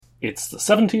It's the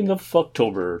 17th of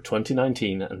October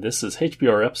 2019 and this is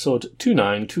HPR episode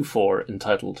 2924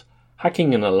 entitled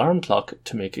Hacking an Alarm Clock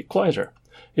to Make It Quieter.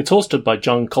 It's hosted by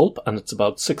John Culp and it's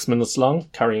about 6 minutes long,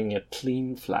 carrying a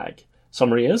clean flag.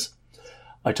 Summary is,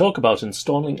 I talk about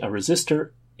installing a resistor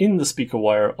in the speaker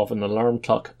wire of an alarm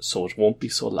clock so it won't be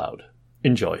so loud.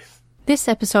 Enjoy. This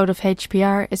episode of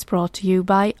HPR is brought to you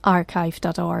by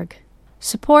archive.org.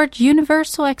 Support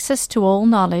universal access to all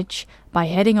knowledge by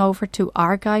heading over to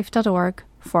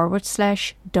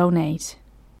archive.org/donate.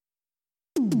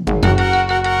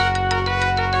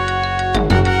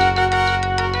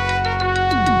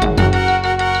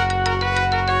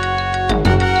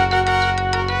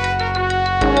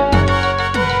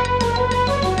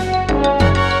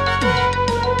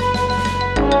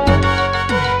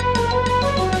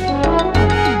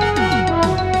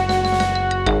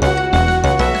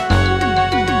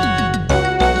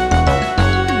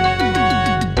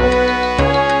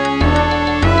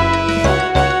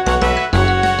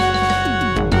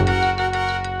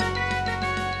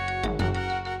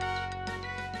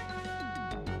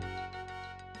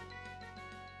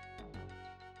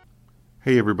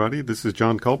 Hey everybody, this is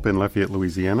John Culp in Lafayette,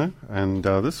 Louisiana, and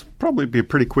this will probably be a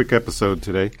pretty quick episode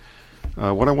today.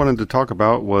 What I wanted to talk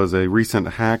about was a recent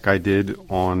hack I did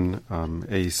on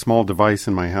a small device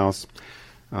in my house.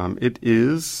 It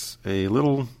is a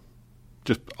little,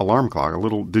 just alarm clock, a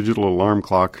little digital alarm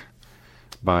clock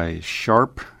by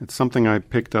Sharp. It's something I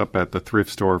picked up at the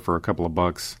thrift store for a couple of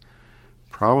bucks,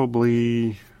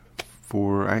 probably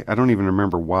for, I don't even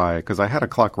remember why, because I had a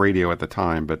clock radio at the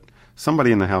time, but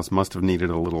somebody in the house must have needed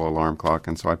a little alarm clock,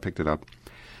 and so I picked it up.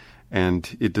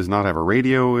 And it does not have a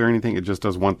radio or anything. It just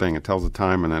does one thing. It tells the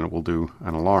time, and then it will do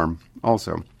an alarm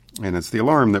also. And it's the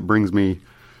alarm that brings me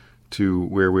to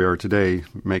where we are today,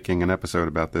 making an episode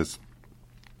about this.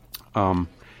 I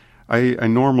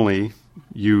normally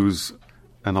use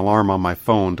an alarm on my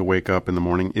phone to wake up in the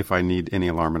morning if I need any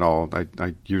alarm at all.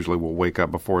 I usually will wake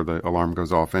up before the alarm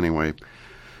goes off anyway.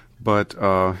 But,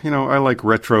 I like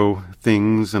retro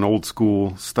things and old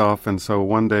school stuff. And so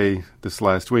one day this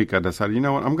last week, I decided,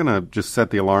 I'm going to just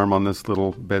set the alarm on this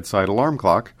little bedside alarm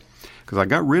clock. Because I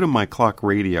got rid of my clock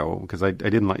radio because I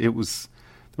didn't like, there was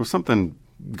something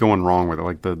going wrong with it.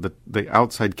 Like the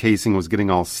outside casing was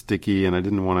getting all sticky and I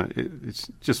didn't want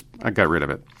to, I got rid of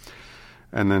it.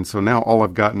 And then so now all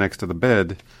I've got next to the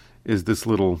bed is this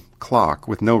little clock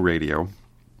with no radio.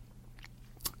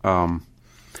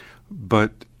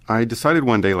 But I decided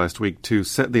one day last week to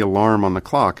set the alarm on the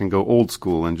clock and go old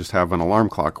school and just have an alarm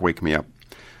clock wake me up.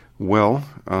 Well,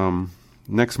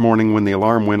 next morning when the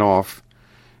alarm went off,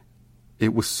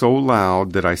 it was so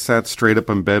loud that I sat straight up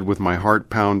in bed with my heart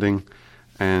pounding,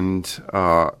 and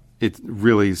it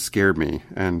really scared me,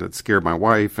 and it scared my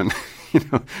wife, and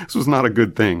this was not a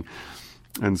good thing.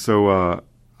 And so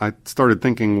I started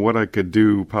thinking what I could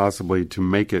do possibly to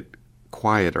make it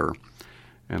quieter.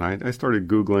 And I started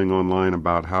Googling online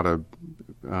about how to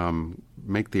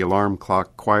make the alarm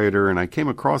clock quieter, and I came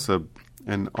across an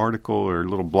article or a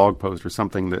little blog post or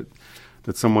something that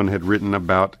someone had written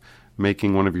about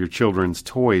making one of your children's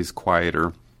toys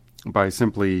quieter by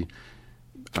simply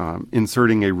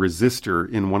inserting a resistor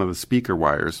in one of the speaker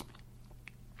wires.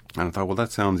 And I thought, well,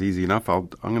 that sounds easy enough. I'm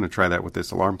going to try that with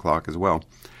this alarm clock as well.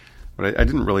 But I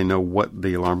didn't really know what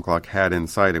the alarm clock had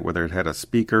inside it, whether it had a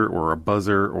speaker or a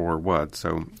buzzer or what.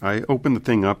 So I opened the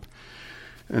thing up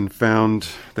and found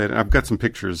that I've got some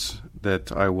pictures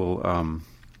that I will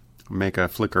make a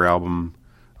Flickr album.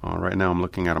 Right now I'm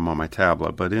looking at them on my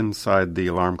tablet. But inside the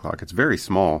alarm clock, it's very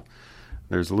small.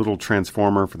 There's a little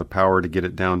transformer for the power to get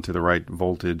it down to the right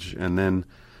voltage. And then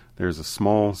there's a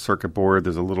small circuit board.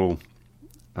 There's a little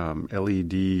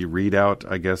LED readout,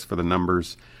 I guess, for the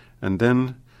numbers. And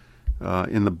then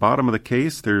in the bottom of the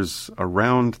case, there's a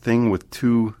round thing with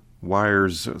two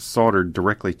wires soldered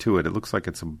directly to it. It looks like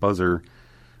it's a buzzer.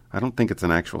 I don't think it's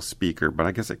an actual speaker, but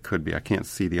I guess it could be. I can't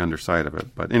see the underside of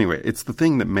it. But anyway, it's the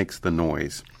thing that makes the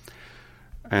noise.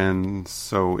 And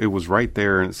so it was right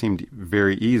there, and it seemed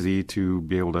very easy to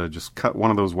be able to just cut one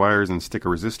of those wires and stick a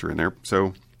resistor in there.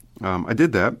 So I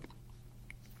did that.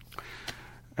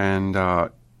 And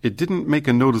it didn't make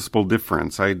a noticeable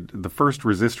difference. The first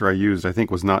resistor I used, I think,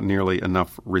 was not nearly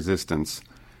enough resistance.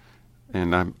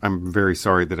 And I'm very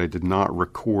sorry that I did not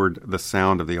record the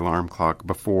sound of the alarm clock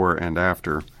before and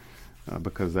after,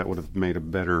 because that would have made a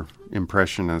better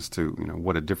impression as to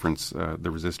what a difference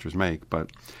the resistors make. But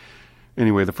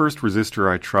anyway, the first resistor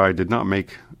I tried did not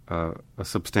make a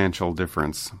substantial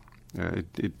difference.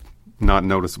 It not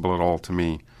noticeable at all to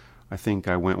me. I think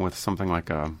I went with something like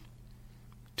a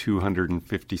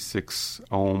 256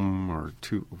 ohm or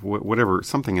whatever,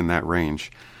 something in that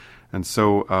range. And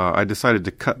so I decided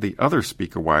to cut the other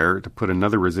speaker wire to put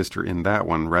another resistor in that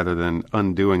one rather than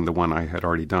undoing the one I had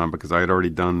already done, because I had already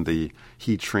done the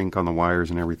heat shrink on the wires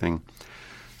and everything.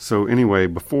 So anyway,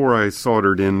 before I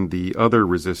soldered in the other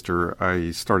resistor,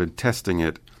 I started testing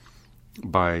it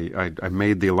I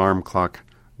made the alarm clock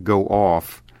go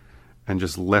off and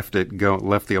just left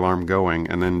the alarm going,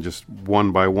 and then just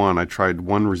one by one I tried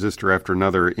one resistor after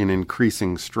another in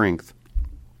increasing strength.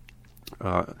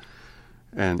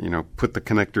 And put the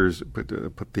connectors,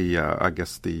 put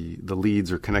the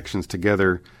leads or connections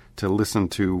together to listen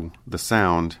to the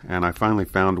sound. And I finally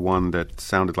found one that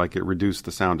sounded like it reduced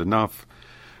the sound enough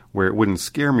where it wouldn't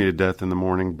scare me to death in the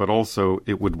morning, but also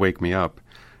it would wake me up.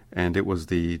 And it was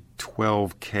the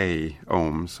 12K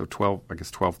ohms, so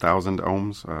 12,000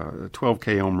 ohms,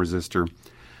 12K ohm resistor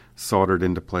soldered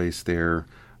into place there,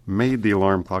 made the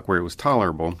alarm clock where it was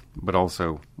tolerable, but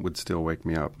also would still wake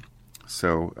me up.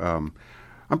 So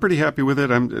I'm pretty happy with it.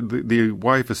 The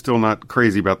wife is still not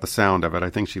crazy about the sound of it. I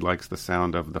think she likes the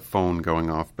sound of the phone going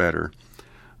off better.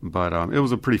 But it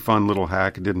was a pretty fun little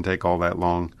hack. It didn't take all that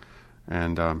long.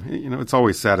 And, it's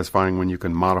always satisfying when you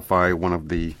can modify one of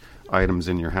the items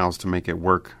in your house to make it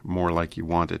work more like you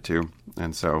want it to.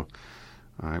 And so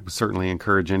I would certainly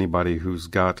encourage anybody who's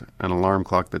got an alarm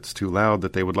clock that's too loud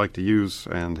that they would like to use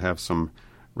and have some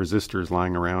resistors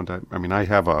lying around.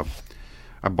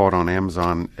 I bought on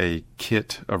Amazon a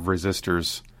kit of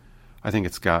resistors. I think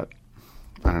it's got,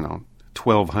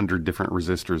 1,200 different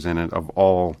resistors in it of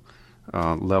all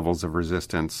levels of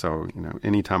resistance. So,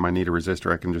 anytime I need a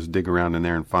resistor, I can just dig around in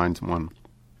there and find one.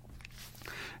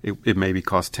 It maybe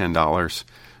costs $10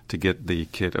 to get the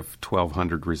kit of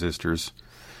 1,200 resistors.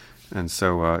 And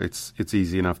so it's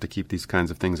easy enough to keep these kinds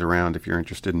of things around if you're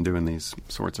interested in doing these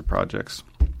sorts of projects.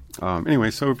 Anyway,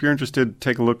 so if you're interested,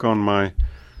 take a look on my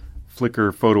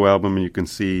Flickr photo album, and you can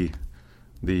see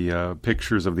the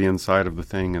pictures of the inside of the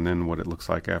thing and then what it looks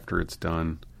like after it's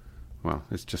done. Well,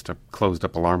 it's just a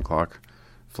closed-up alarm clock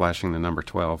flashing the number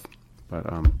 12.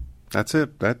 But that's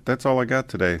it. That's all I got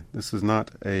today. This is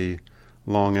not a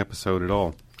long episode at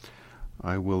all.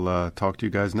 I will talk to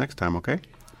you guys next time, okay?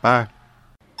 Bye.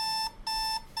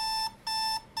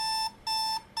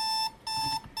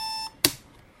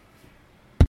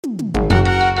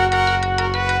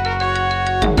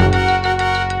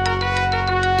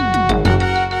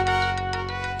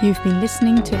 You've been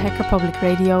listening to Hacker Public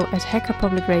Radio at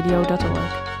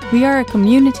hackerpublicradio.org. We are a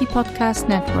community podcast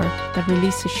network that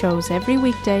releases shows every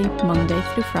weekday, Monday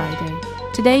through Friday.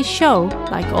 Today's show,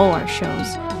 like all our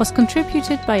shows, was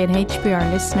contributed by an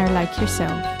HPR listener like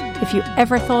yourself. If you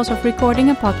ever thought of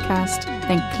recording a podcast,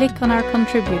 then click on our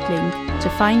contribute link to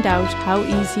find out how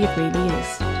easy it really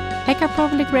is. Hacker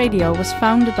Public Radio was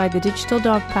founded by the Digital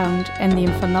Dog Pound and the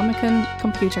Infonomicon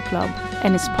Computer Club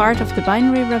and is part of the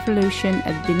binary revolution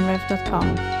at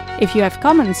binrev.com. If you have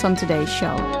comments on today's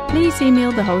show, please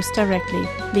email the host directly,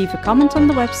 leave a comment on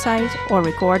the website, or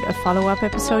record a follow-up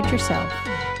episode yourself.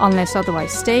 Unless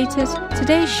otherwise stated,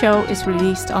 today's show is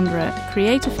released under a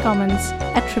Creative Commons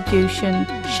Attribution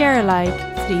Share Alike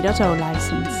 3.0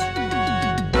 license.